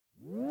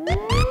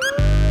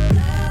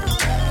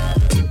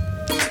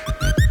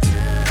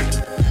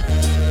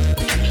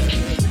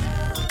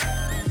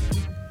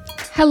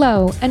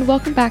Hello, and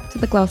welcome back to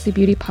the Glossy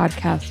Beauty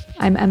Podcast.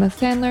 I'm Emma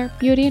Sandler,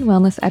 Beauty and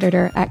Wellness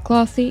Editor at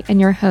Glossy, and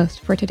your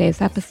host for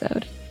today's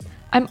episode.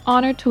 I'm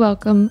honored to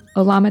welcome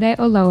Olamide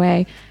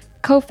Olowe,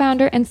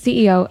 co-founder and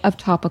CEO of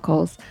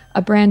Topicals,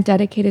 a brand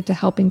dedicated to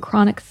helping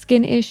chronic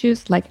skin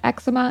issues like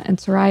eczema and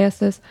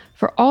psoriasis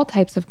for all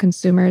types of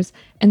consumers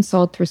and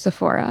sold through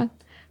Sephora.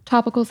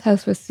 Topicals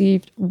has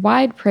received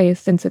wide praise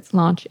since its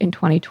launch in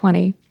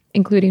 2020,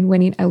 including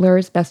winning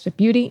Allure's Best of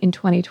Beauty in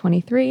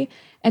 2023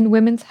 and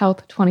Women's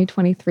Health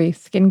 2023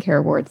 Skincare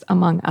Awards,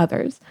 among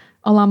others.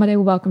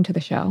 Olamide, welcome to the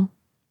show.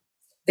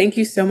 Thank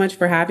you so much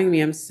for having me.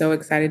 I'm so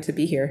excited to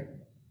be here.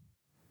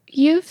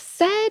 You've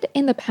said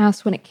in the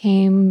past when it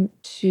came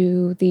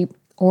to the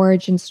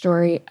origin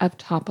story of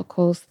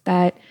Topicals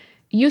that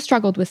you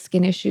struggled with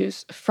skin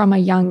issues from a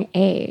young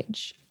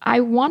age.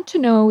 I want to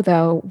know,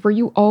 though, were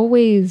you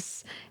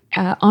always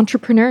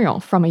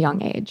entrepreneurial from a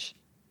young age?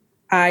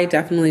 I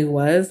definitely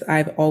was.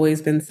 I've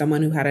always been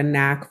someone who had a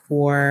knack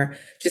for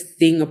just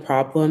seeing a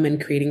problem and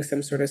creating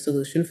some sort of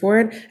solution for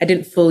it. I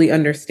didn't fully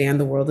understand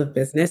the world of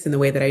business in the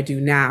way that I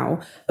do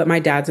now, but my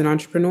dad's an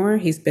entrepreneur.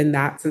 He's been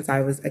that since I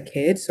was a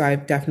kid. So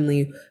I've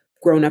definitely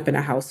grown up in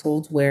a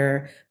household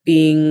where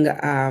being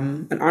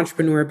an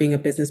entrepreneur, being a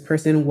business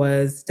person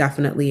was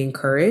definitely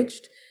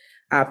encouraged.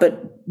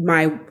 But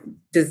my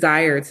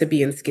desire to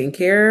be in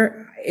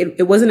skincare,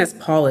 it wasn't as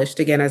polished,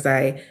 again, as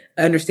I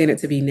understand it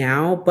to be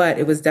now, but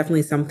it was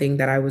definitely something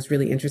that I was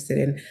really interested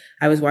in.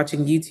 I was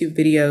watching YouTube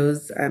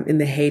videos in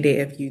the heyday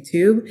of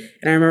YouTube.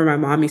 And I remember my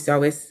mom used to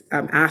always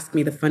ask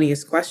me the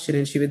funniest question.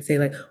 And she would say,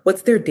 like,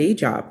 what's their day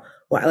job?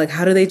 Why, like,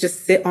 how do they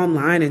just sit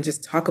online and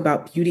just talk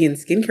about beauty and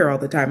skincare all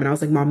the time? And I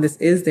was like, Mom, this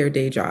is their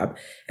day job.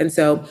 And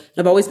so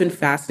I've always been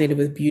fascinated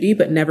with beauty,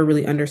 but never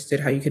really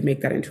understood how you could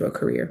make that into a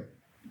career.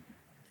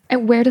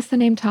 And where does the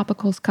name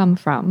Topicals come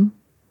from?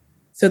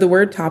 So the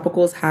word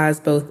topicals has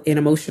both an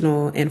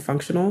emotional and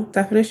functional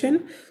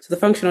definition. So the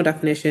functional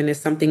definition is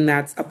something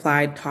that's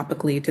applied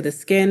topically to the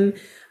skin.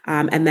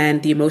 And then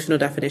the emotional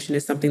definition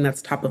is something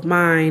that's top of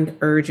mind,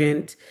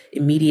 urgent,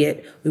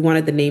 immediate. We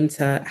wanted the name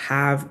to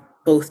have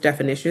both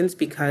definitions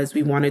because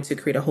we wanted to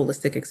create a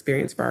holistic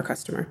experience for our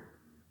customer.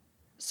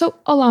 So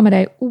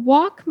Olamide,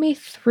 walk me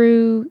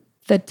through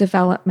the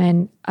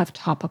development of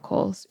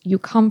Topicals. You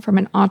come from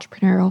an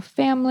entrepreneurial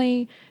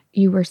family.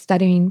 You were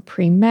studying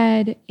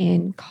pre-med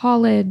in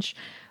college.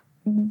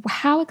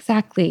 How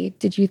exactly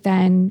did you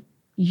then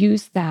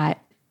use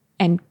that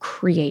and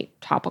create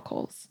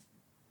Topicals?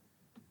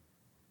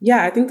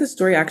 Yeah, I think the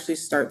story actually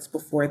starts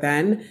before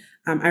then.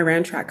 I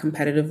ran track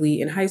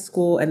competitively in high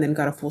school and then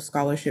got a full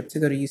scholarship to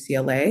go to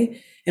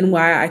UCLA. And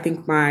why I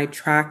think my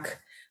track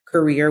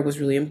career is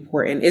really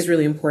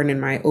important in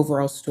my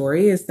overall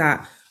story is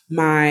that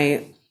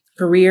my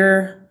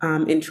career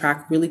in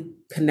track really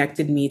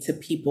connected me to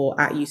people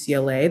at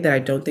UCLA that I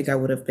don't think I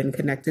would have been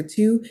connected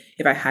to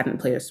if I hadn't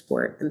played a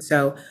sport. And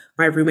so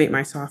my roommate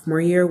my sophomore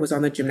year was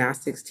on the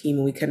gymnastics team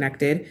and we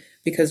connected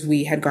because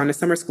we had gone to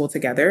summer school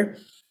together.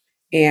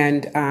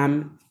 And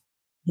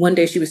one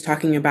day she was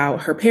talking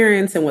about her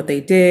parents and what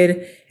they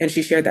did. And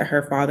she shared that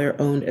her father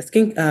owned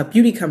a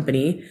beauty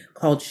company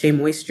called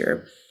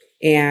SheaMoisture.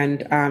 And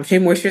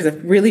SheaMoisture is a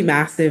really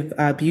massive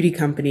beauty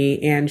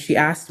company. And she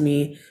asked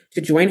me to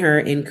join her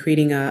in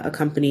creating a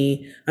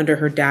company under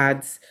her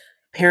dad's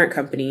parent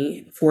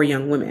company for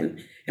young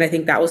women. And I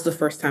think that was the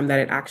first time that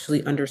it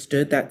actually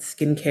understood that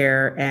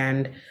skincare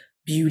and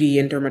beauty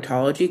and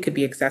dermatology could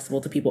be accessible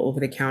to people over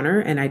the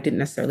counter. And I didn't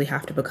necessarily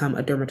have to become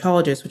a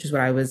dermatologist, which is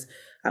what I was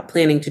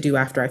planning to do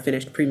after I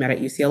finished pre-med at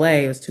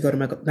UCLA, was to go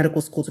to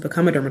medical school to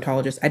become a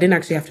dermatologist. I didn't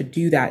actually have to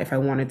do that if I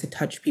wanted to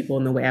touch people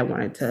in the way I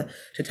wanted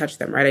to touch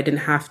them, right? I didn't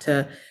have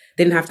to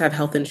have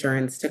health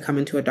insurance to come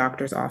into a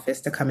doctor's office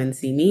to come and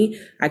see me.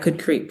 I could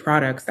create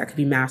products that could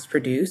be mass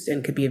produced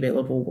and could be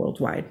available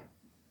worldwide.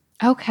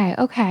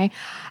 Okay.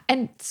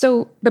 And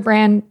so the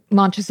brand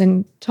launches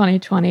in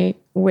 2020,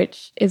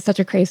 which is such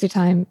a crazy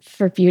time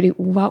for beauty.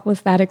 What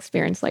was that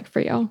experience like for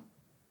you?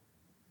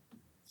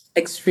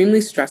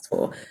 Extremely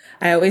stressful.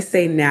 I always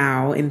say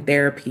now in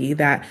therapy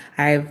that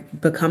I've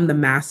become the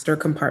master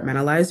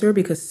compartmentalizer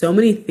because so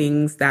many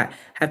things that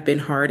have been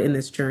hard in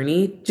this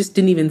journey just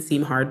didn't even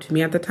seem hard to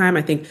me at the time.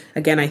 I think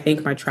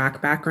my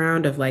track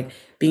background of like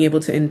being able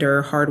to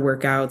endure hard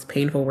workouts,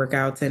 painful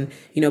workouts, and,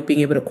 being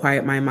able to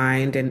quiet my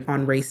mind and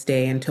on race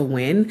day and to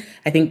win.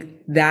 I think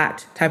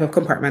that type of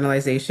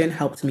compartmentalization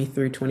helped me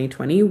through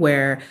 2020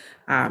 where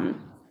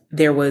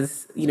there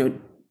was,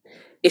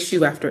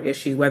 issue after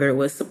issue, whether it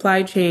was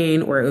supply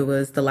chain or it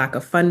was the lack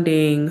of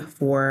funding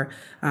for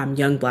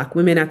young Black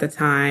women at the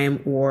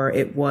time, or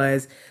it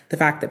was the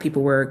fact that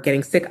people were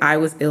getting sick. I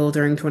was ill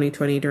during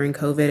 2020 during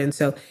COVID. And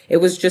so it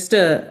was just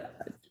an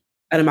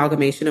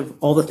amalgamation of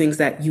all the things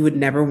that you would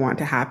never want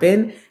to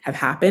happen have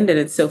happened. And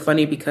it's so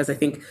funny because I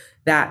think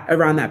that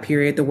around that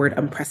period, the word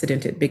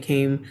unprecedented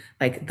became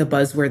like the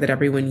buzzword that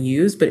everyone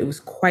used, but it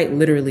was quite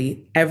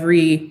literally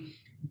every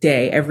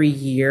day, every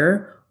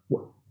year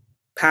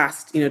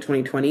past,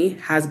 2020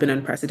 has been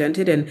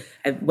unprecedented. And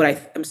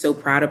what I'm so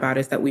proud about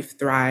is that we've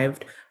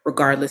thrived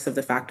regardless of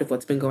the fact of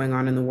what's been going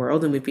on in the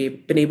world. And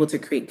we've been able to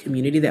create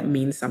community that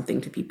means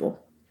something to people.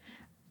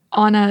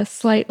 On a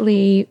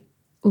slightly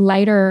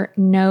lighter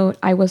note,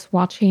 I was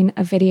watching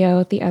a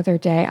video the other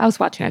day. I was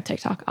watching a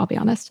TikTok, I'll be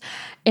honest.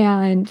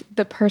 And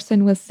the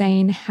person was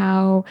saying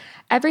how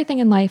everything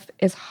in life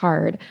is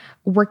hard.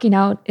 Working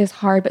out is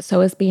hard, but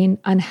so is being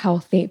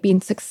unhealthy. Being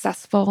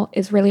successful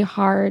is really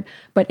hard,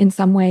 but in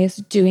some ways,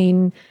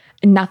 doing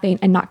nothing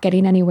and not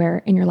getting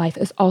anywhere in your life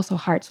is also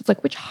hard. So it's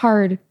like, which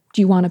hard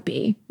do you want to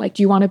be? Like,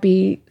 do you want to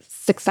be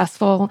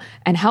successful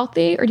and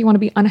healthy, or do you want to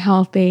be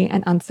unhealthy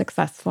and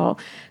unsuccessful?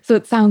 So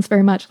it sounds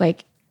very much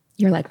like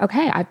you're like,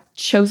 okay, I've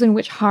chosen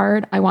which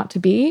hard I want to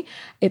be.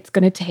 It's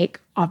going to take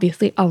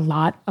obviously a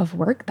lot of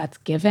work, that's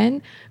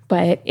given,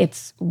 but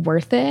it's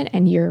worth it.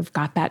 And you've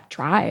got that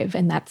drive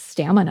and that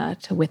stamina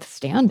to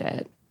withstand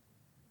it.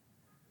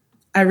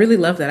 I really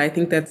love that. I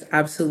think that's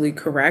absolutely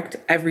correct.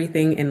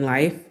 Everything in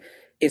life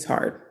is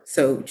hard.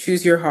 So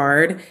choose your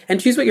hard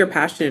and choose what you're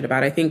passionate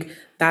about. I think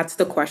that's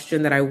the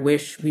question that I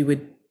wish we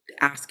would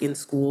ask in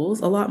schools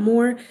a lot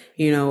more,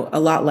 a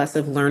lot less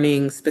of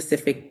learning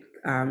specific,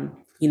 like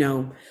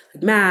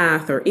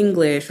math or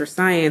English or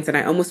science. And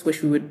I almost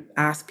wish we would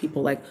ask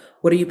people like,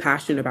 what are you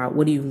passionate about?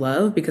 What do you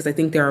love? Because I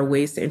think there are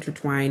ways to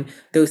intertwine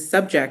those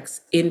subjects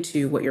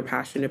into what you're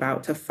passionate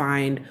about to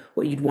find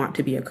what you'd want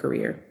to be a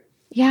career.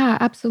 Yeah,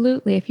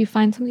 absolutely. If you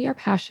find something you're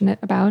passionate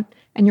about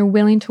and you're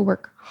willing to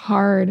work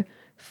hard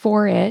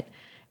for it,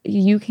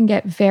 you can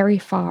get very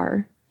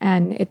far.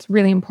 And it's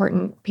really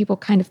important. People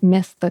kind of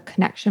miss the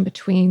connection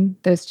between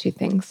those two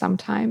things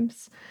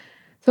sometimes.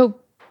 So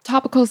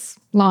Topicals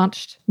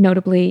launched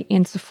notably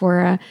in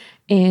Sephora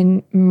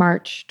in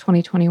March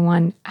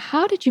 2021.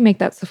 How did you make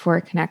that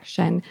Sephora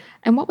connection?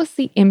 And what was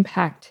the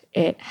impact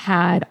it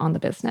had on the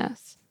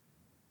business?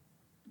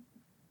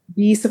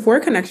 The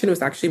Sephora connection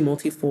was actually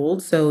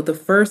multifold. So the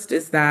first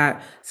is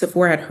that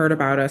Sephora had heard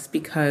about us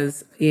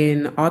because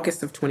in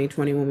August of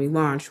 2020, when we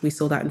launched, we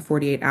sold out in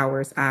 48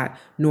 hours at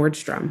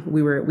Nordstrom.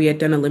 We had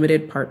done a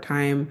limited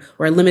part-time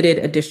or a limited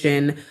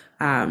edition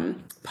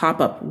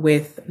pop-up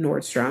with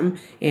Nordstrom,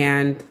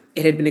 and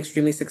it had been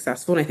extremely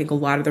successful. And I think a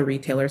lot of the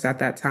retailers at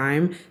that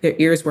time, their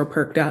ears were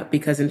perked up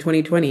because in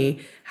 2020,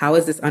 how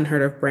is this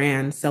unheard of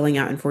brand selling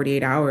out in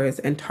 48 hours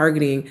and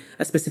targeting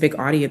a specific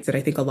audience that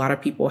I think a lot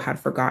of people had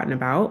forgotten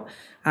about?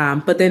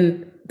 But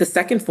then the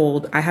second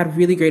fold, I had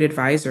really great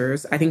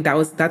advisors. I think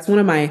that's one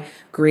of my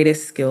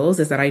greatest skills,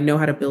 is that I know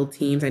how to build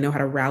teams. I know how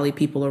to rally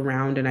people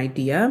around an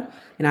idea.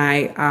 And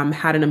I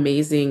had an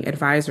amazing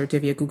advisor,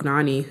 Divya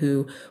Gugnani,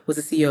 who was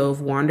the CEO of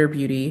Wander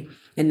Beauty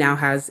and now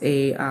has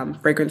a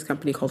fragrance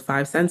company called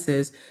Five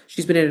Senses.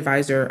 She's been an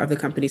advisor of the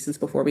company since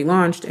before we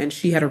launched, and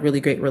she had a really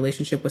great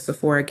relationship with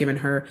Sephora, given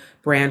her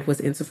brand was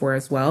in Sephora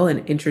as well,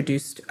 and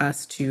introduced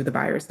us to the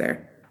buyers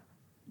there.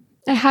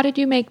 How did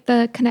you make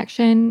the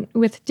connection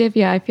with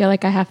Divya? I feel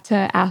like I have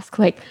to ask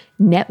like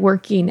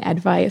networking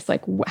advice.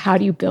 Like, how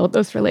do you build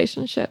those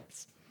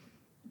relationships?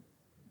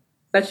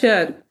 Such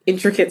a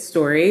intricate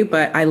story,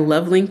 but I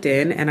love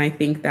LinkedIn. And I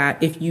think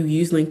that if you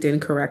use LinkedIn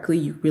correctly,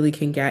 you really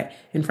can get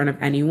in front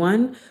of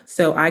anyone.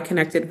 So I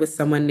connected with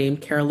someone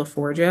named Cara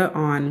LaForgia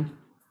on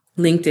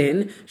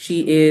LinkedIn.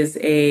 She is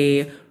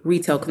a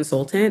retail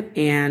consultant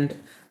and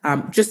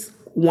just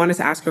wanted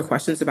to ask her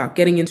questions about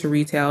getting into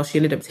retail. She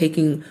ended up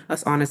taking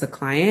us on as a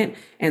client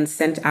and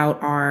sent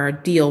out our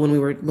deal when we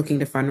were looking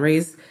to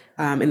fundraise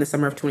in the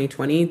summer of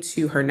 2020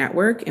 to her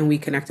network. And we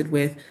connected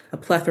with a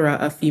plethora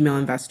of female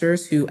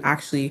investors who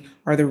actually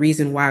are the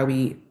reason why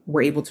we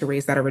were able to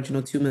raise that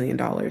original $2 million.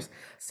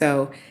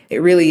 So it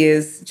really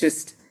is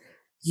just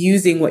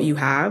using what you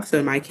have. So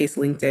in my case,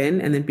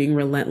 LinkedIn, and then being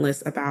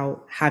relentless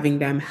about having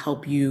them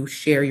help you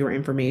share your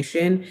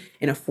information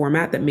in a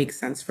format that makes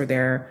sense for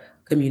their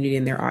community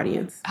and their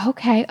audience.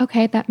 Okay,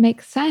 that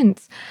makes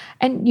sense.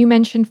 And you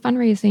mentioned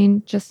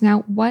fundraising just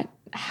now. What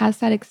has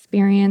that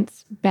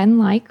experience been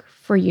like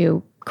for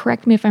you?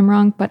 Correct me if I'm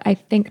wrong, but I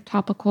think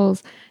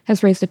Topicals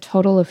has raised a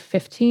total of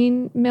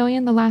 15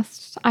 million the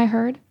last I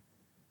heard.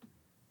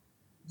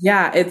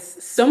 Yeah,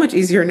 it's so much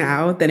easier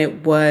now than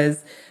it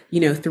was,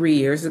 3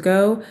 years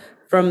ago.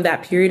 From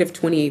that period of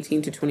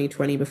 2018 to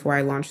 2020, before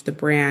I launched the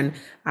brand,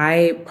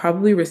 I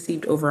probably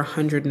received over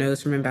 100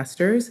 no's from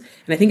investors.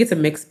 And I think it's a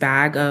mixed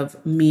bag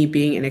of me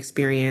being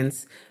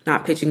inexperienced,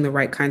 not pitching the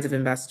right kinds of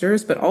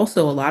investors, but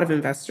also a lot of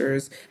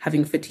investors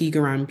having fatigue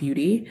around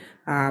beauty.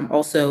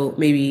 Also,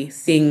 maybe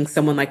seeing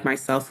someone like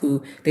myself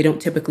who they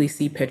don't typically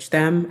see pitch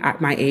them.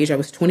 At my age, I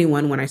was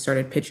 21 when I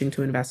started pitching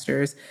to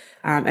investors.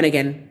 And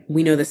again,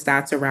 we know the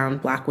stats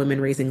around Black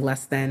women raising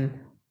less than,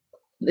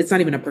 it's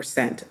not even a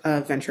percent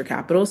of venture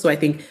capital. So I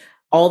think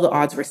all the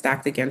odds were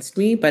stacked against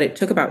me, but it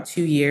took about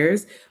 2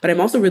 years. But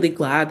I'm also really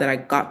glad that I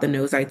got the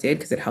no's I did,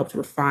 because it helped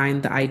refine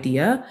the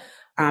idea.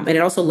 And it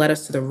also led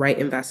us to the right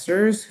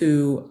investors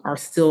who are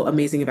still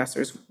amazing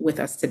investors with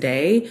us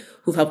today,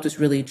 who've helped us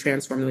really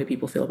transform the way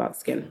people feel about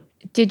skin.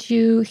 Did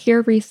you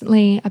hear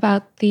recently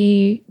about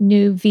the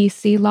new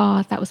VC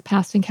law that was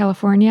passed in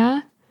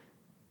California?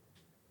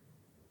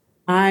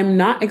 I'm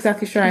not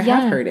exactly sure I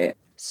have heard it.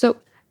 So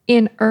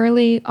In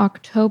early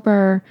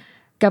October,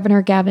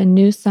 Governor Gavin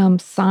Newsom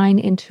signed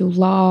into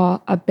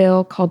law a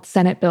bill called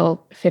Senate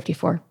Bill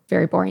 54,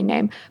 very boring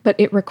name, but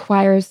it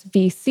requires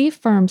VC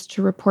firms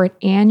to report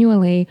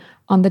annually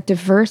on the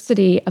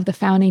diversity of the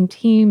founding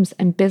teams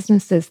and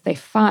businesses they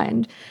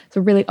fund.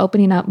 So really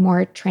opening up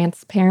more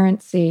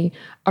transparency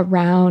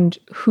around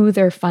who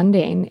they're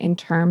funding in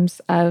terms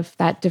of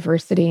that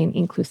diversity and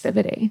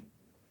inclusivity.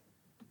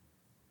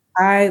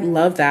 I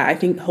love that. I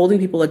think holding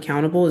people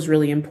accountable is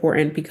really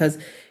important because,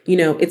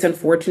 it's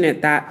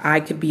unfortunate that I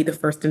could be the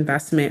first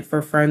investment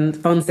for funds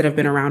that have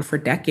been around for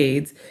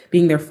decades,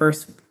 being their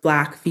first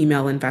Black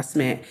female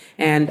investment.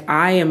 And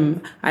I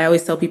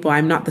always tell people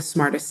I'm not the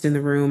smartest in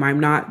the room. I'm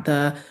not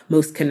the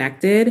most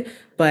connected,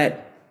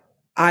 but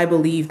I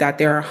believe that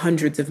there are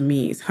hundreds of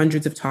me's,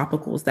 hundreds of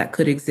topicals that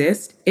could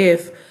exist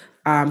if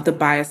the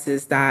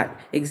biases that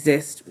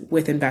exist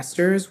with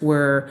investors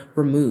were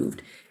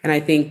removed. And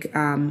I think,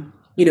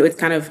 it's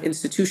kind of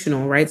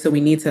institutional, right? So we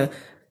need to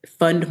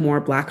fund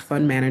more Black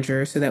fund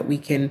managers so that they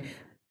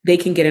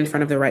can get in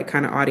front of the right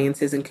kind of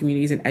audiences and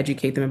communities and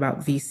educate them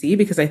about VC,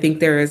 because I think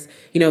there's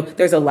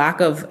a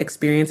lack of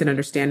experience and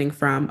understanding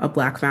from a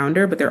Black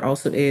founder, but there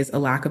also is a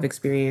lack of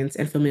experience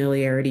and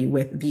familiarity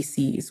with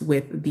VCs,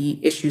 with the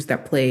issues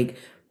that plague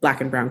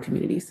Black and brown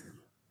communities.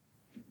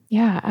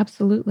 Yeah,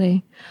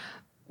 absolutely.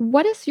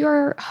 What is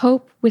your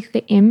hope with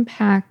the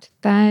impact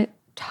that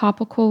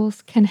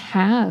topicals can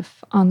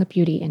have on the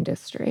beauty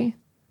industry?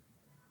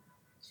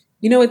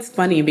 It's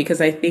funny because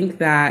I think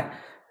that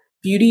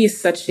beauty is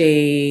such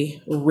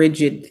a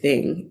rigid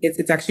thing.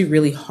 It's actually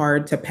really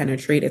hard to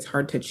penetrate. It's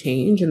hard to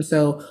change. And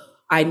so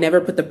I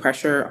never put the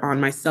pressure on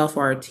myself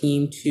or our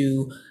team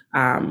to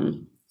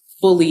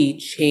fully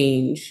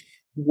change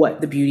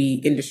what the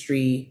beauty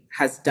industry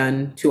has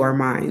done to our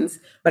minds.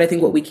 But I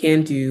think what we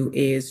can do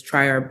is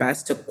try our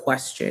best to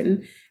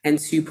question and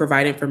to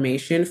provide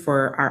information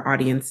for our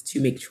audience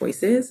to make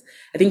choices.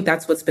 I think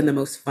that's what's been the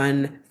most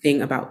fun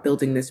thing about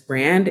building this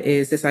brand,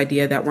 is this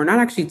idea that we're not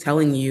actually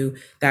telling you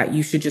that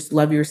you should just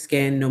love your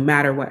skin no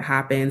matter what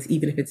happens,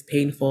 even if it's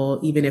painful,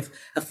 even if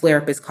a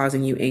flare-up is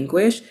causing you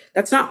anguish.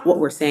 That's not what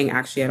we're saying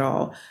actually at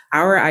all.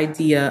 Our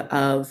idea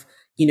of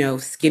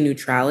skin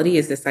neutrality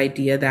is this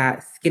idea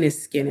that skin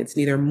is skin. It's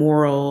neither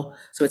moral,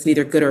 so it's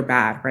neither good or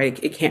bad, right?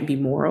 It can't be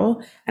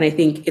moral. And I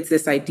think it's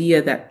this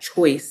idea that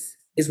choice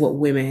is what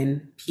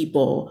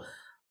people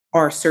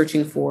are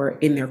searching for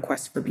in their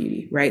quest for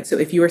beauty, right? So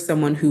if you are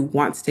someone who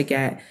wants to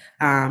get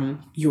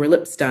your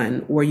lips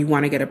done, or you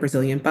want to get a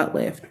Brazilian butt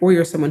lift, or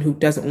you're someone who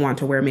doesn't want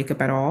to wear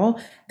makeup at all,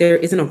 there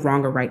isn't a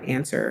wrong or right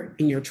answer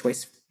in your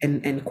choice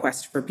and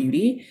quest for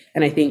beauty.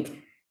 And I think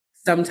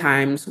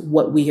sometimes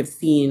what we have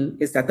seen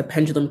is that the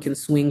pendulum can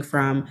swing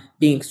from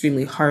being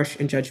extremely harsh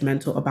and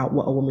judgmental about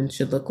what a woman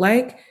should look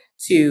like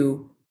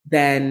to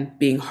then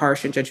being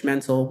harsh and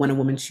judgmental when a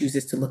woman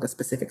chooses to look a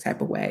specific type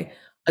of way.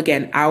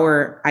 Again,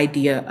 our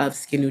idea of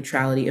skin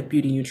neutrality, of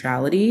beauty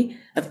neutrality,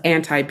 of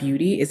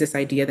anti-beauty is this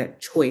idea that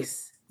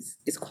choice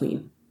is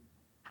queen.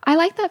 I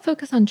like that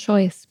focus on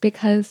choice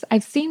because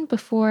I've seen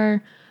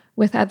before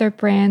with other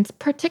brands,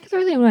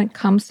 particularly when it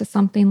comes to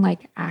something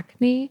like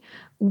acne,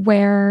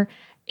 where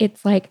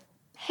it's like,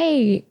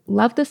 hey,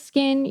 love the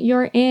skin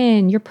you're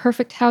in. You're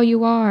perfect how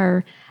you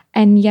are.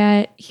 And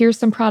yet here's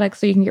some products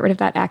so you can get rid of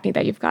that acne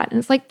that you've got. And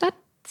it's like, that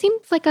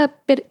seems like a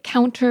bit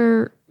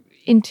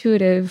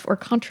counterintuitive or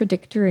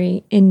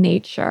contradictory in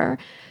nature.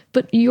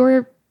 But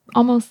you're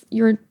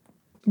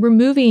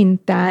removing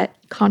that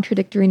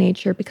contradictory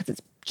nature because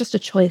it's just a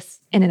choice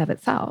in and of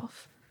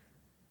itself.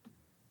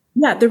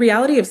 Yeah, the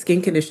reality of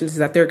skin conditions is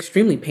that they're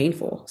extremely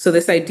painful. So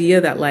this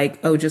idea that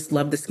just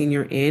love the skin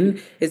you're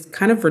in is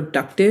kind of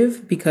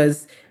reductive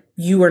because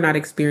you are not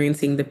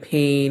experiencing the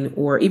pain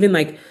or even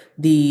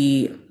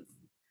the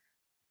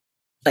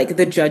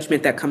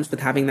judgment that comes with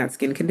having that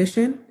skin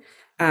condition.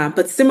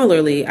 But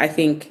similarly, I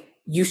think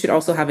you should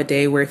also have a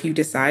day where if you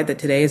decide that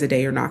today is a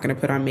day you're not going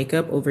to put on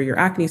makeup over your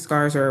acne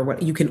scars or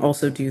what, you can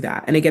also do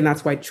that. And again,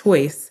 that's why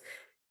choice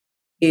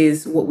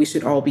is what we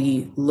should all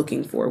be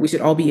looking for. We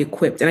should all be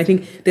equipped. And I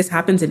think this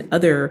happens in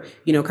other,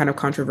 kind of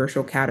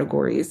controversial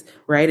categories,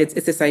 right? It's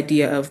this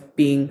idea of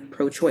being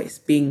pro-choice,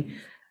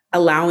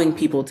 allowing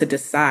people to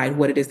decide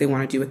what it is they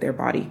want to do with their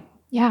body.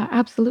 Yeah,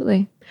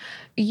 absolutely.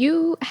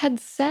 You had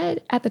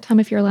said at the time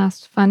of your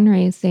last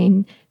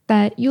fundraising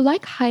that you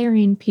like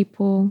hiring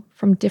people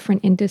from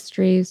different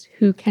industries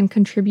who can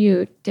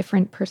contribute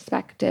different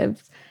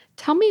perspectives.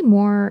 Tell me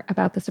more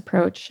about this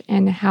approach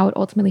and how it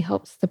ultimately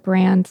helps the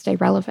brand stay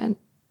relevant.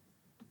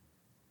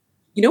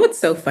 What's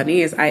so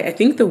funny is I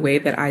think the way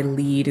that I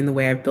lead and the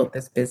way I've built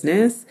this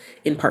business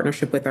in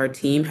partnership with our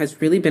team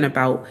has really been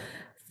about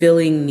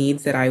filling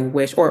needs that I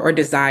wish or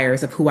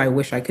desires of who I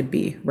wish I could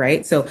be,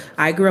 right? So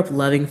I grew up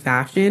loving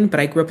fashion, but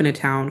I grew up in a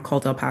town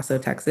called El Paso,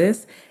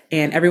 Texas.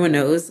 And everyone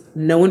knows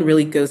no one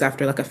really goes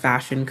after a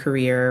fashion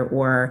career,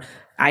 or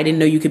I didn't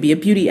know you could be a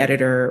beauty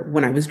editor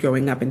when I was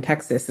growing up in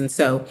Texas. And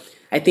so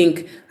I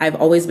think I've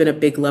always been a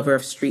big lover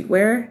of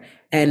streetwear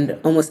and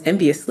almost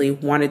enviously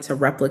wanted to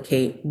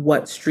replicate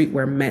what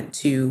streetwear meant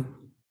to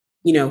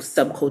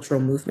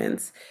subcultural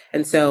movements.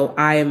 And so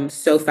I am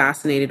so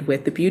fascinated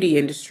with the beauty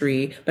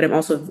industry, but I'm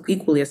also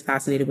equally as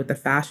fascinated with the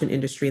fashion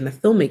industry and the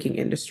filmmaking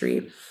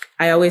industry.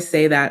 I always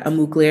say that a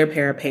Mugler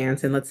pair of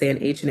pants and let's say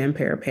an H&M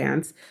pair of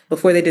pants,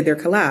 before they did their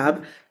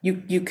collab,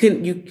 you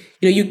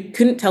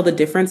couldn't tell the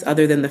difference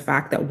other than the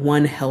fact that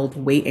one held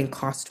weight and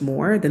cost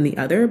more than the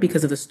other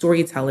because of the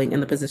storytelling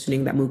and the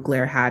positioning that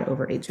Mugler had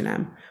over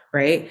H&M,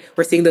 right?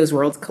 We're seeing those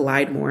worlds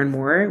collide more and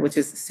more, which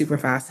is super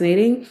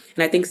fascinating.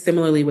 And I think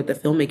similarly with the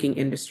filmmaking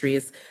industry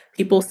is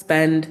people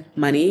spend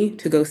money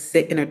to go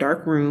sit in a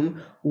dark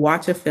room,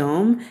 watch a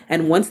film.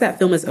 And once that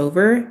film is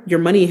over, your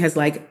money has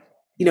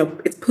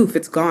it's poof,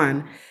 it's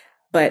gone.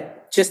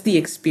 But just the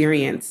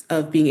experience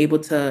of being able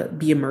to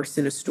be immersed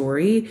in a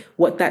story,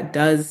 what that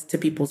does to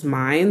people's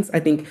minds,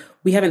 I think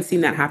we haven't seen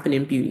that happen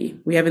in beauty.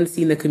 We haven't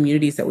seen the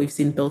communities that we've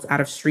seen built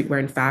out of streetwear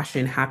and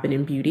fashion happen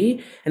in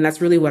beauty. And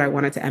that's really what I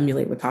wanted to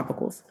emulate with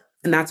Topicals.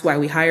 And that's why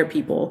we hire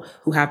people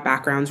who have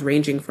backgrounds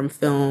ranging from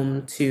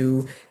film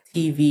to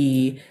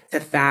TV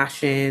to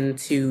fashion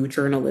to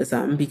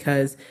journalism,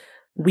 because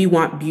we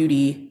want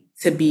beauty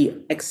to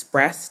be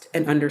expressed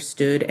and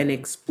understood and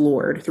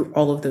explored through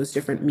all of those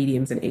different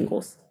mediums and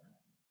angles.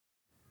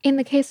 In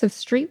the case of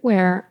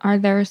streetwear, are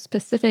there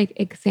specific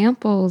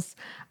examples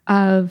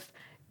of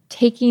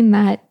taking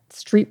that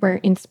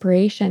streetwear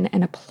inspiration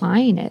and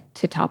applying it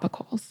to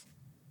topicals?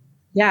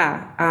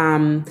 Yeah.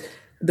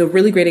 The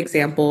really great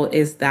example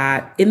is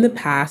that in the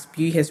past,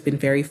 beauty has been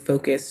very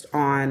focused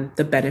on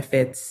the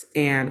benefits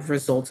and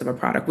results of a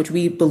product, which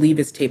we believe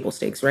is table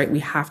stakes, right? We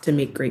have to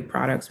make great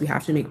products. We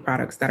have to make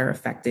products that are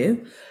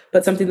effective.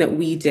 But something that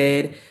we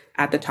did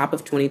at the top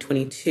of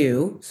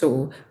 2022,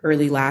 so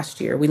early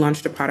last year, we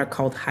launched a product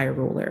called High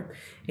Roller.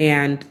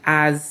 And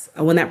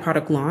when that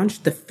product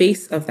launched, the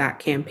face of that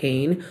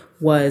campaign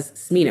was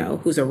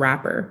Smino, who's a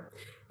rapper.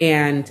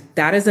 And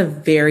that is a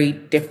very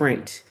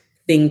different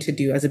thing to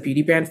do as a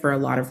beauty brand for a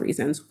lot of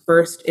reasons.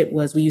 First,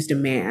 we used a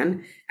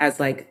man as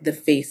like the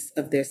face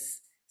of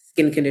this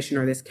skin condition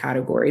or this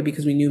category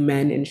because we knew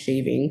men and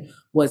shaving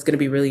was going to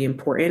be really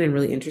important and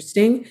really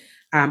interesting.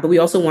 But we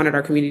also wanted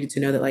our community to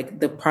know that like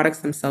the products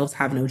themselves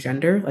have no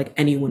gender, like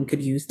anyone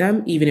could use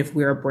them, even if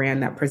we're a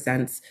brand that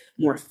presents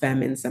more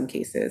femme in some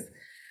cases.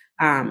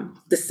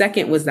 The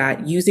second was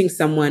that using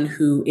someone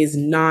who is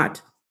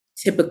not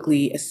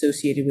typically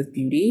associated with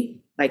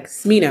beauty, like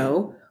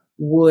Smino,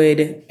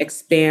 would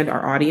expand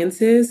our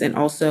audiences and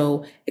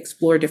also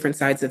explore different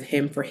sides of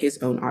him for his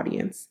own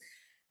audience.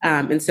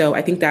 And so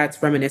I think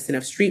that's reminiscent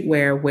of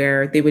streetwear,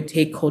 where they would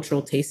take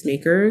cultural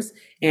tastemakers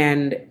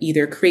and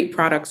either create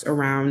products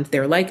around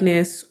their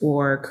likeness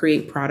or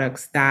create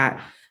products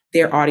that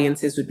their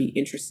audiences would be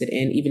interested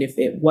in, even if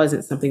it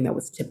wasn't something that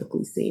was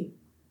typically seen.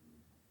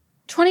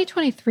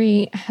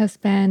 2023 has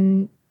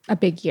been a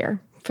big year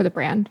for the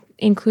brand,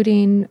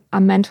 including a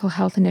mental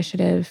health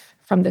initiative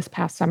from this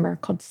past summer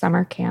called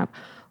Summer Camp.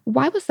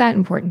 Why was that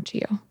important to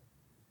you?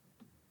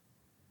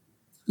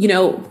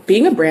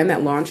 Being a brand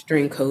that launched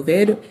during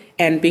COVID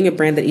and being a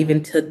brand that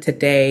even to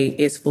today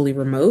is fully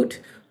remote,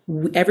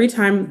 every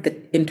time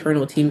the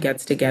internal team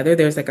gets together,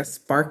 there's like a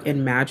spark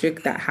and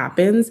magic that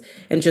happens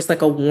and just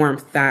like a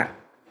warmth that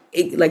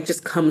it like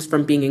just comes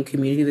from being in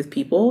community with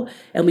people.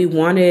 And we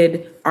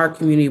wanted our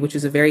community, which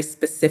is a very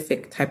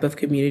specific type of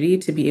community,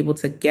 to be able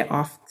to get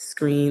off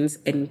screens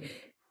and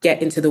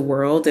get into the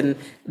world. And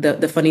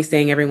the funny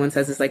saying everyone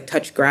says is like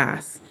touch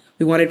grass.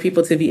 We wanted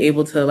people to be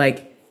able to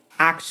like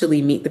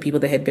actually meet the people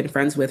they had been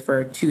friends with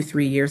for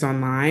 2-3 years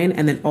online.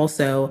 And then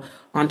also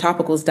on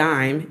Topicals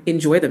dime,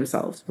 enjoy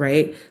themselves,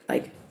 right?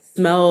 Like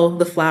smell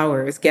the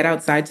flowers, get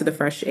outside to the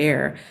fresh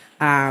air.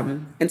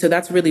 And so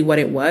that's really what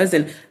it was.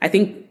 And I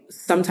think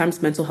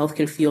sometimes mental health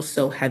can feel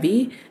so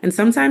heavy. And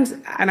sometimes,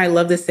 and I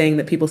love this saying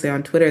that people say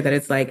on Twitter, that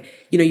it's like,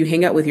 you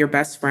hang out with your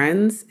best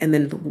friends and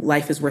then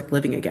life is worth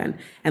living again.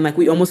 And like,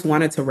 we almost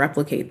wanted to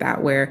replicate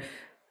that, where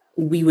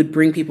we would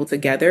bring people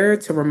together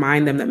to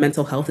remind them that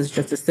mental health is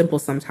just as simple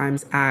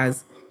sometimes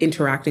as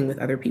interacting with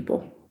other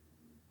people.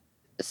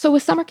 So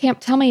with Summer Camp,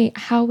 tell me,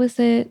 how was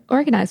it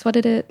organized? What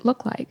did it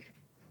look like?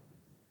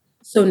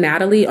 So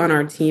Natalie on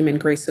our team and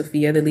Grace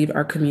Sophia, they lead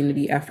our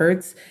community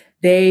efforts.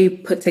 They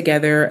put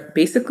together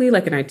basically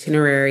like an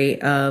itinerary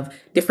of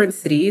different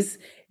cities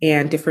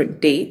and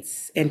different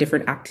dates and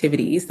different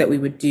activities that we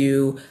would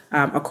do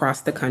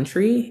across the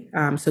country.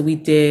 So we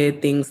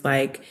did things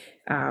like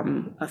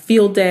a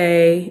field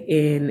day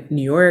in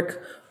New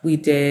York. We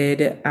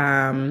did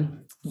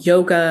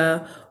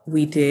yoga.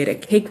 We did a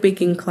cake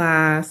baking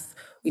class.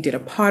 We did a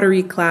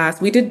pottery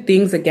class. We did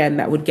things, again,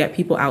 that would get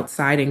people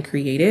outside and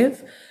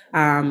creative,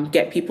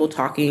 get people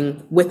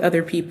talking with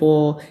other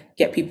people,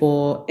 get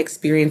people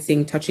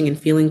experiencing, touching and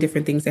feeling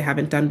different things they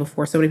haven't done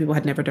before. So many people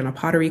had never done a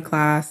pottery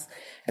class.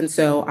 And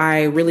so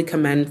I really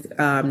commend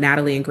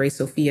Natalie and Grace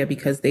Sophia,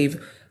 because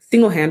they've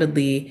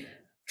single-handedly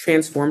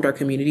transformed our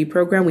community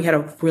program. We had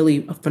a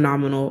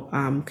phenomenal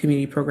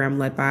community program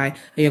led by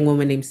a young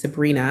woman named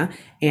Sabrina,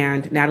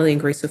 and Natalie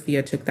and Grace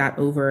Sophia took that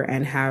over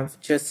and have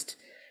just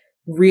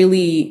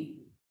really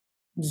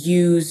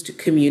used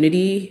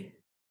community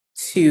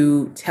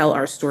to tell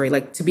our story,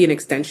 like to be an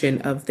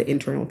extension of the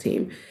internal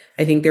team.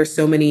 I think there's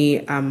so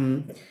many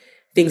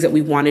things that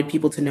we wanted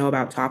people to know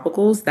about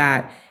topicals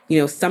that,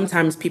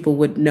 sometimes people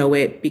would know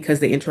it because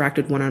they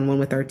interacted one-on-one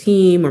with our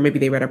team, or maybe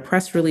they read a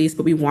press release,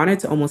 but we wanted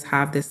to almost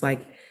have this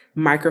like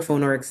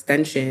microphone or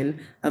extension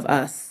of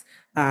us.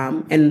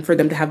 And for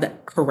them to have the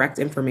correct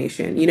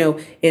information, in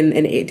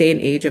a day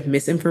and age of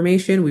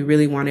misinformation, we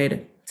really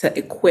wanted to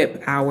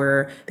equip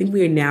I think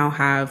we now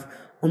have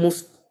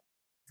almost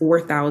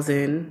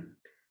 4,000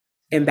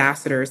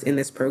 ambassadors in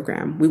this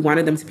program. We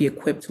wanted them to be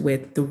equipped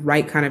with the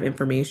right kind of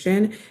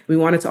information. We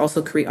wanted to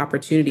also create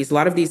opportunities. A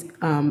lot of these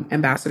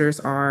ambassadors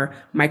are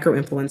micro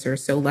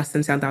influencers, so less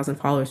than 10,000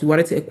 followers. We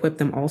wanted to equip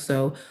them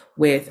also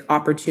with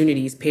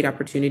opportunities, paid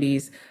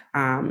opportunities,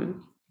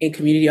 and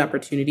community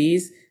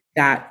opportunities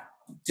that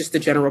just the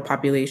general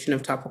population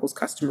of Topicals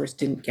customers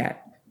didn't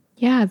get.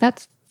 Yeah,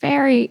 that's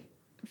very,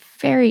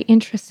 very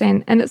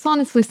interesting. And it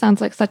honestly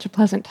sounds like such a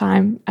pleasant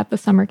time at the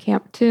summer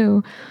camp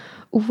too.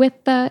 With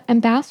the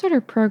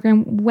ambassador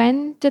program,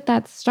 when did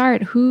that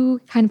start?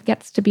 Who kind of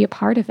gets to be a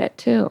part of it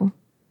too?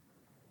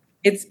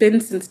 It's been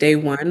since day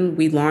one.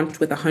 We launched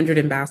with 100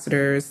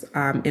 ambassadors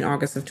in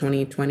August of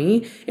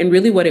 2020. And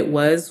really what it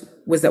was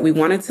that we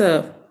wanted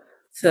to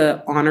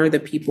honor the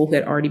people who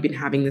had already been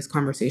having this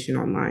conversation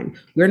online.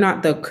 We're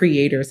not the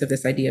creators of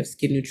this idea of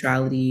skin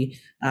neutrality.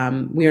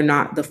 We are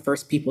not the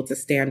first people to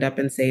stand up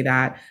and say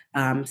that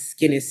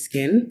skin is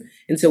skin.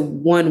 And so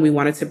one, we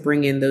wanted to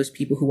bring in those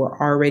people who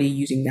are already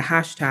using the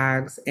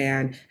hashtags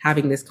and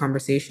having this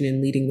conversation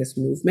and leading this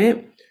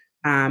movement.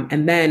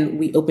 And then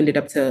we opened it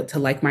up to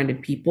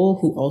like-minded people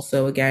who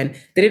also, again,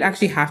 they didn't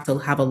actually have to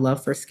have a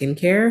love for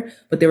skincare,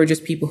 but they were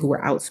just people who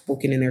were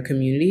outspoken in their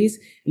communities.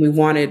 And we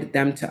wanted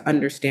them to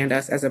understand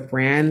us as a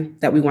brand,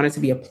 that we wanted to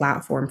be a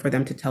platform for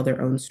them to tell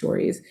their own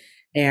stories.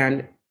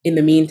 And in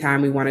the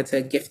meantime, we wanted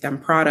to gift them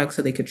products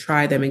so they could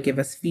try them and give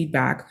us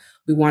feedback.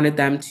 We wanted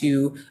them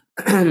to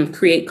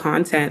create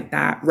content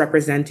that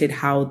represented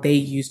how they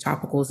use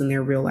topicals in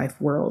their real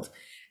life world.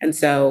 And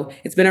so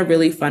it's been a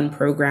really fun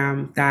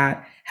program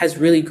that has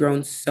really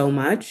grown so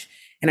much.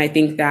 And I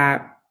think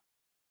that,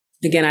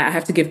 again, I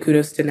have to give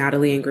kudos to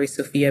Natalie and Grace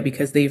Sophia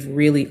because they've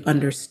really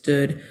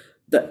understood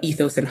the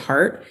ethos and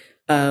heart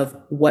of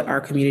what our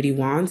community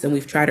wants. And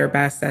we've tried our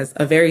best as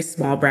a very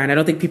small brand. I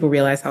don't think people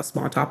realize how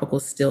small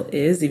Topicals still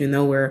is, even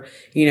though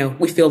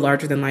we feel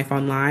larger than life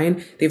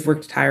online. They've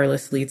worked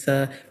tirelessly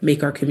to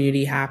make our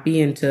community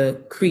happy and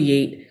to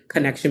create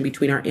connection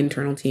between our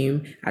internal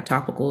team at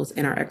Topicals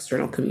and our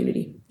external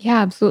community. Yeah,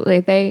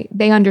 absolutely.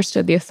 They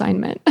understood the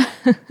assignment.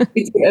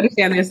 They did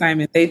understand the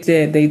assignment. They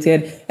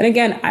did. And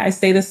again, I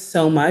say this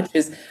so much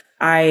is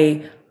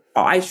I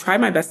try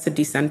my best to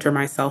decenter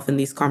myself in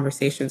these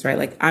conversations, right?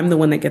 Like I'm the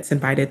one that gets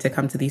invited to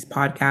come to these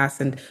podcasts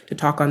and to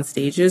talk on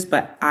stages,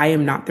 but I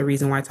am not the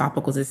reason why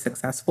Topicals is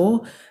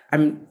successful.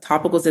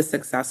 Topicals is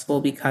successful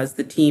because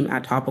the team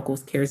at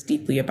Topicals cares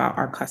deeply about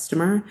our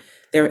customer.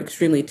 They're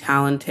extremely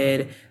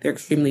talented. They're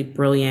extremely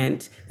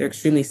brilliant. They're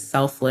extremely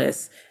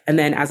selfless. And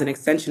then as an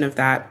extension of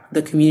that,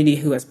 the community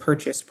who has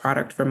purchased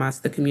product from us,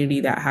 the community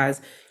that has,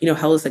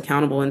 held us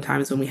accountable in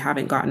times when we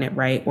haven't gotten it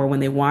right or when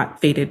they want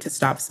Faded to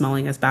stop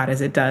smelling as bad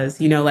as it does,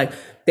 like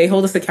they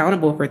hold us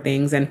accountable for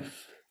things. And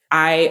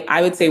I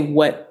would say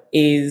what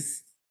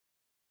is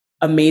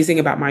amazing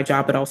about my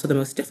job, but also the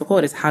most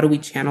difficult is how do we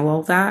channel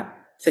all that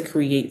to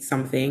create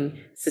something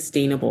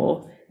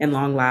sustainable and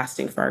long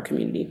lasting for our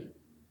community.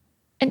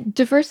 And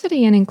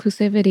diversity and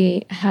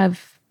inclusivity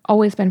have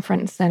always been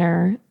front and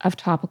center of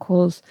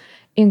Topicals,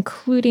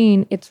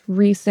 including its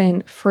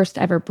recent first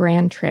ever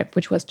brand trip,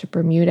 which was to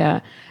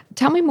Bermuda.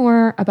 Tell me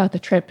more about the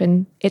trip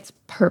and its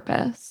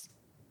purpose.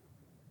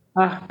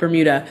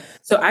 Bermuda.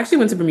 So I actually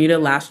went to Bermuda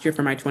last year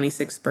for my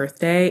 26th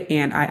birthday,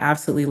 and I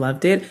absolutely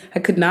loved it. I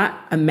could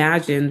not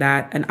imagine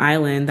that an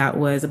island that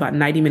was about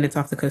 90 minutes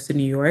off the coast of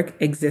New York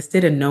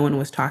existed and no one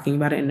was talking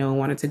about it and no one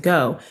wanted to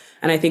go.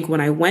 And I think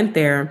when I went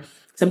there,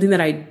 something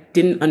that I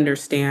didn't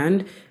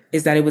understand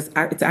is that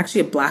it's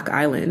actually a Black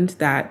island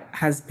that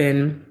has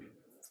been,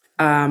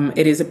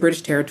 it is a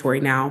British territory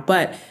now,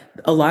 but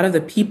a lot of the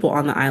people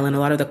on the island, a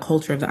lot of the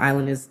culture of the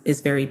island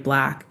is very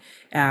Black.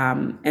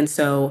 And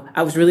so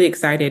I was really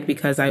excited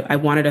because I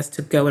wanted us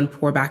to go and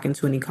pour back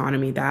into an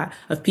economy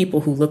of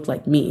people who looked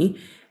like me.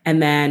 And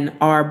then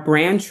our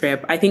brand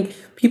trip, I think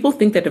people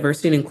think that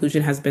diversity and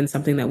inclusion has been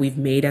something that we've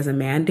made as a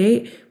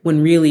mandate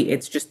when really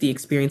it's just the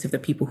experience of the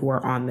people who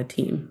are on the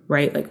team,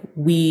 right? Like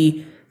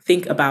we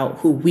think about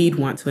who we'd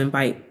want to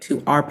invite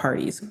to our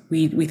parties.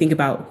 We think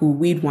about who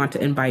we'd want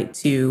to invite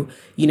to,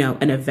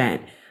 an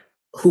event,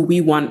 who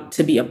we want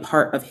to be a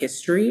part of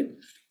history.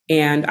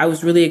 And I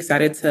was really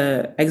excited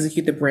to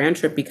execute the brand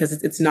trip because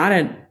it's not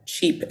a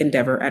cheap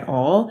endeavor at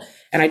all.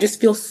 And I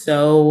just feel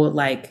so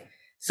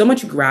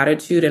much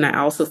gratitude. And I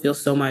also feel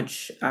so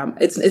much,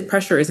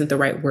 pressure isn't the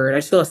right word. I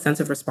just feel a sense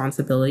of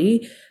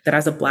responsibility that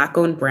as a Black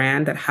owned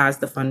brand that has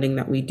the funding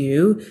that we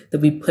do, that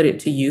we put it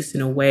to use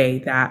in a way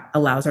that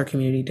allows our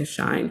community to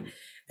shine.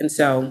 And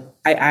so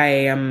I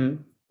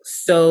am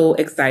so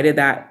excited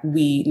that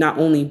we not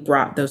only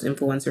brought those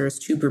influencers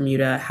to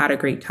Bermuda, had a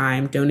great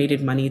time,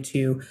 donated money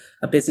to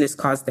a business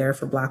cause there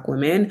for Black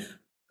women,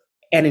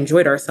 and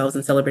enjoyed ourselves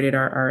and celebrated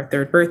our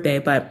third birthday.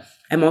 But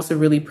I'm also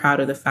really proud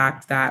of the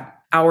fact that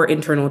our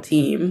internal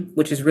team,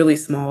 which is really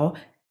small,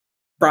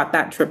 brought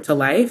that trip to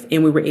life,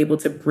 and we were able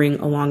to bring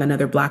along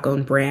another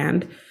Black-owned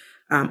brand.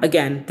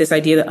 Again, this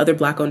idea that other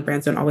Black-owned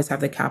brands don't always have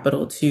the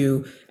capital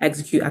to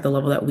execute at the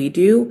level that we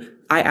do.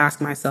 I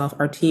ask myself,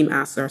 our team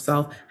asks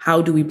ourselves,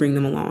 how do we bring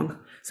them along?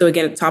 So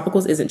again,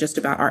 Topicals isn't just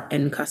about our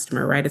end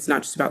customer, right? It's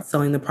not just about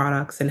selling the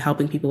products and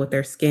helping people with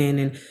their skin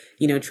and,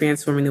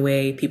 transforming the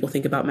way people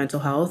think about mental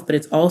health, but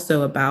it's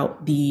also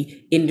about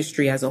the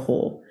industry as a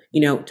whole.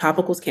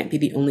 Topicals can't be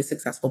the only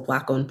successful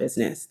Black-owned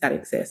business that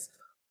exists.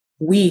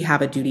 We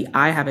have a duty,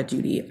 I have a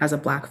duty as a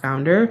Black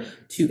founder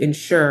to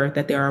ensure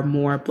that there are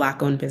more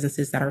Black-owned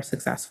businesses that are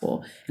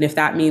successful. And if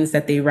that means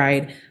that they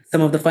ride some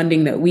of the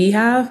funding that we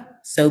have,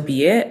 so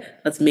be it.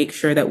 Let's make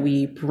sure that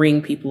we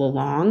bring people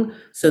along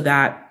so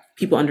that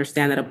people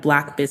understand that a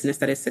Black business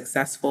that is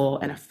successful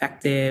and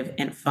effective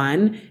and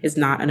fun is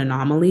not an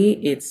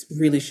anomaly. It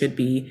really should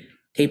be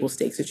table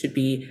stakes. It should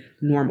be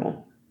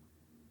normal.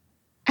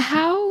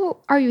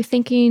 How are you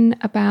thinking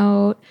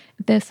about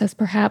this as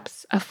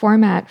perhaps a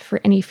format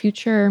for any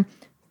future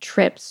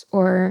trips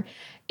or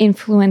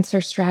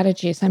influencer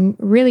strategies? I'm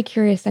really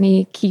curious,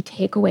 any key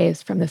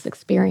takeaways from this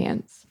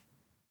experience?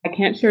 I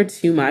can't share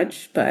too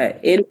much, but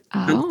and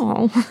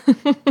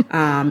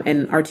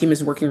our team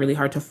is working really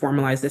hard to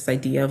formalize this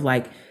idea of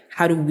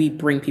how do we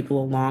bring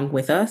people along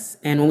with us?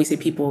 And when we say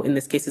people, in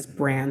this case, it's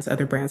brands,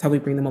 other brands, how we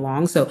bring them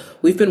along. So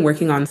we've been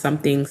working on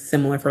something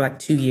similar for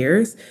 2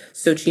 years.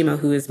 So Chima,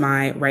 who is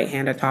my right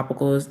hand at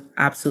Topicals,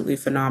 absolutely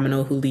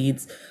phenomenal, who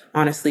leads,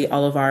 honestly,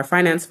 all of our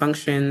finance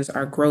functions,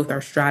 our growth,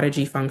 our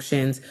strategy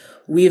functions.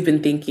 We have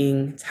been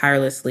thinking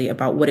tirelessly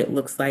about what it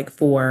looks like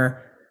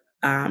for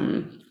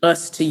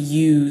us to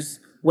use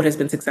what has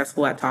been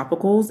successful at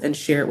Topicals and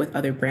share it with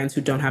other brands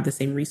who don't have the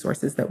same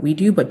resources that we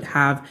do, but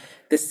have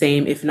the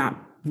same, if not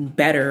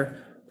better,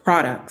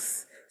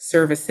 products,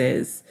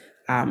 services,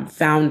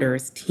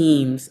 founders,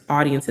 teams,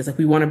 audiences.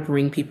 We want to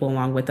bring people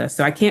along with us.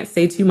 So I can't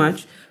say too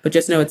much, but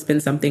just know it's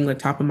been something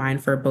top of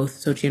mind for both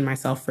Sochi and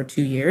myself for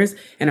 2 years.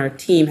 And our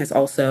team has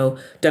also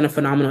done a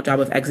phenomenal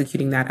job of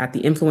executing that at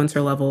the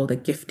influencer level, the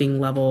gifting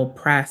level,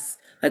 press.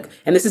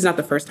 And this is not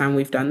the first time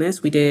we've done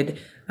this. We did,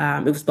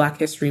 it was Black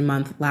History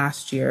Month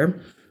last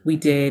year. We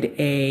did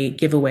a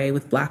giveaway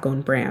with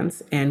Black-owned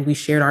brands, and we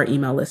shared our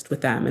email list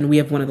with them. And we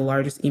have one of the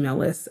largest email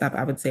lists of,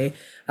 I would say,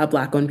 a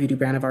Black-owned beauty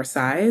brand of our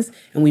size.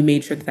 And we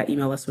made sure that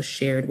email list was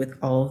shared with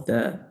all of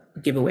the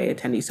giveaway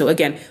attendees. So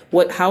again,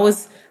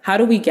 how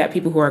do we get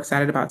people who are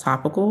excited about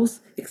Topicals,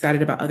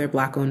 excited about other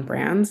Black-owned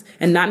brands,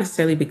 and not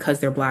necessarily because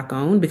they're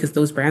Black-owned, because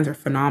those brands are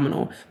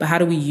phenomenal, but how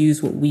do we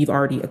use what we've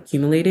already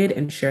accumulated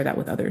and share that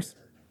with others?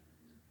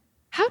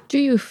 How do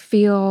you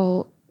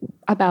feel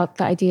about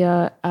the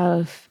idea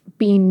of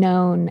being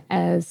known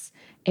as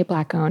a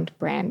Black-owned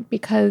brand?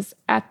 Because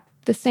at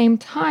the same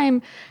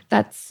time,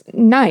 that's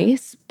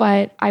nice,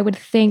 but I would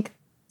think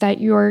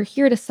that you're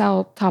here to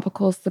sell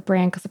Topicals, the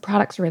brand, because the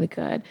products are really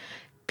good.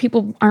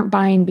 People aren't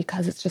buying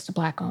because it's just a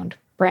Black-owned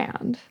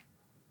brand.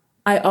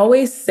 I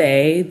always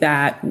say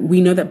that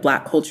we know that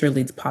Black culture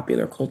leads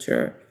popular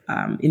culture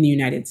in the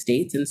United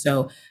States. And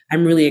so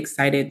I'm really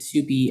excited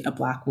to be a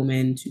Black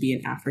woman, to be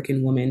an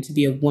African woman, to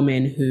be a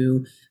woman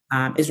who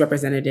is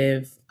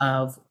representative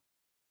of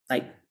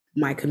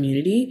my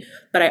community.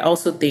 But I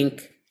also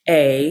think,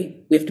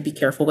 we have to be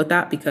careful with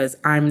that because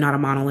I'm not a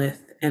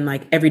monolith. And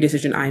every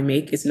decision I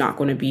make is not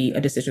going to be a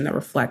decision that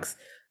reflects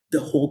the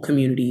whole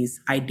community's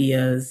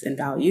ideas and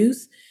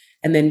values.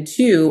 And then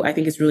 2, I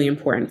think it's really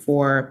important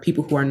for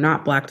people who are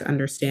not Black to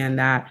understand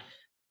that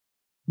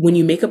when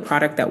you make a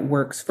product that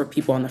works for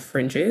people on the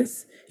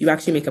fringes, you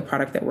actually make a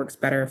product that works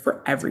better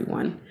for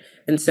everyone.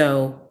 And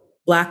so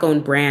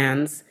Black-owned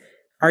brands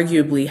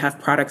arguably have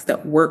products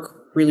that work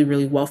really,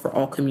 really well for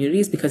all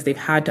communities because they've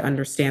had to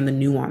understand the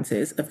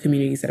nuances of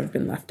communities that have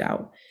been left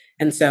out.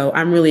 And so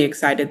I'm really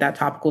excited that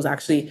Topicals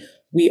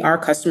our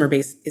customer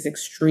base is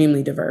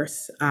extremely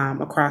diverse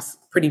across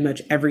pretty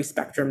much every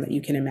spectrum that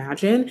you can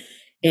imagine.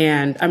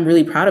 And I'm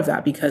really proud of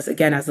that because,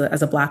 again, as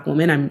a Black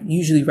woman, I'm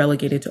usually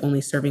relegated to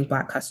only serving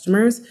Black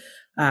customers.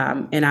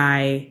 And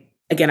I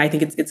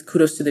think it's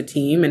kudos to the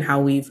team and how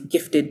we've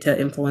gifted to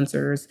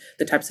influencers,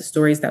 the types of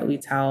stories that we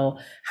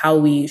tell, how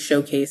we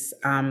showcase,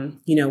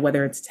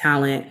 whether it's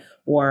talent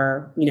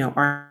or,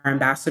 our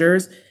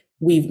ambassadors.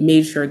 We've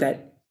made sure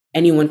that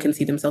anyone can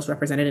see themselves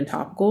represented in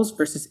Topicals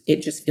versus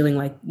it just feeling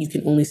like you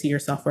can only see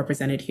yourself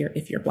represented here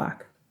if you're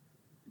Black.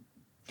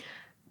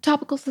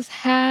 Topicals has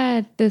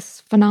had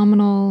this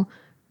phenomenal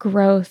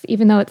growth,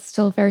 even though it's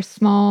still a very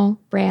small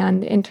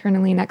brand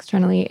internally and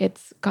externally.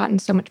 It's gotten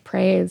so much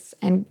praise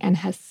and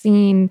has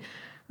seen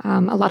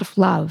a lot of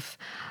love.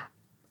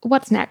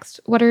 What's next?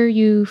 What are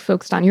you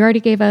focused on? You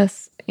already gave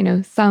us,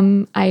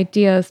 some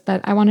ideas,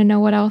 but I want to know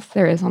what else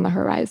there is on the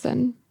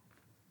horizon.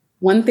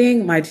 One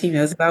thing my team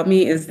knows about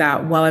me is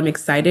that while I'm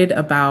excited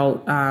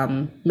about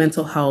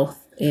mental health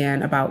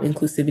and about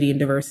inclusivity and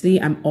diversity,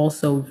 I'm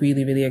also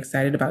really, really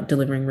excited about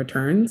delivering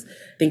returns.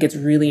 I think it's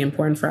really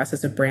important for us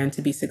as a brand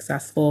to be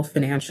successful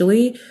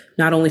financially,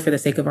 not only for the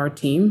sake of our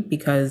team,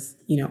 because,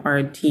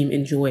 our team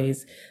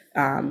enjoys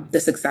the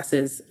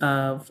successes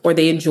or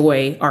they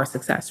enjoy our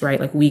success, right?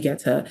 Like we get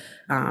to,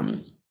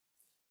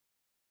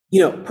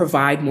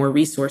 provide more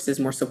resources,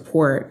 more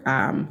support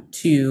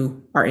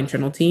to our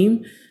internal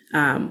team.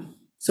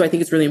 So I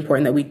think it's really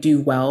important that we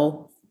do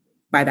well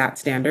by that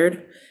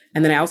standard.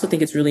 And then I also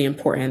think it's really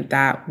important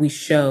that we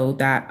show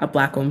that a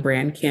Black-owned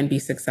brand can be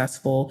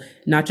successful,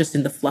 not just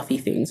in the fluffy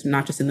things,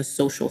 not just in the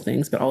social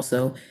things, but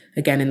also,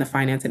 again, in the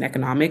finance and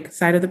economic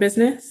side of the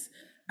business.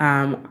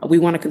 We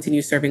want to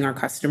continue serving our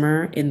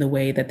customer in the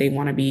way that they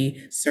want to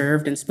be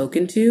served and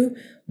spoken to.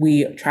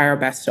 We try our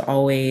best to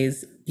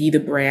always be the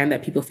brand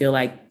that people feel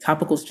like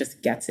Topicals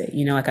just gets it.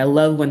 I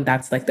love when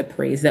that's like the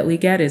praise that we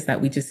get, is that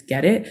we just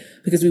get it,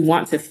 because we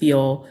want to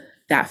feel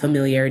that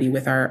familiarity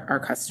with our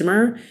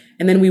customer.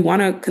 And then we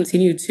want to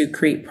continue to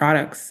create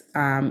products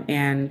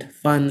and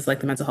funds like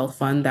the Mental Health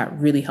Fund that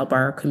really help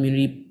our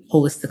community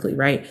holistically,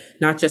 right?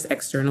 Not just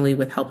externally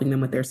with helping them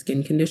with their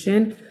skin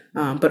condition,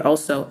 but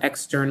also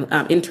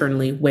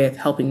internally with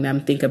helping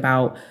them think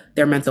about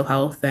their mental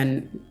health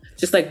and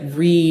just like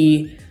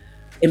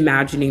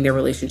reimagining their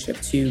relationship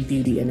to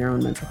beauty and their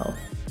own mental health.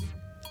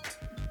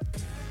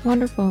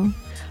 Wonderful.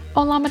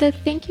 Olamide,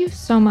 thank you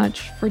so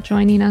much for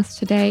joining us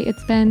today.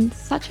 It's been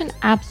such an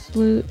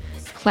absolute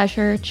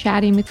pleasure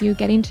chatting with you,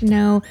 getting to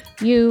know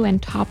you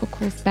and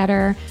Topicals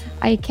better.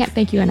 I can't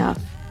thank you enough.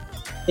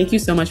 Thank you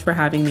so much for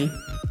having me.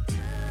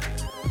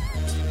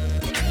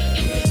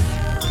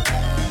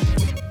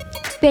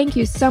 Thank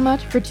you so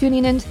much for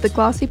tuning in to the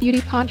Glossy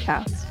Beauty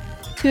Podcast.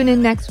 Tune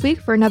in next week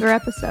for another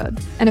episode.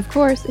 And of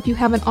course, if you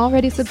haven't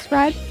already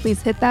subscribed,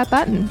 please hit that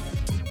button.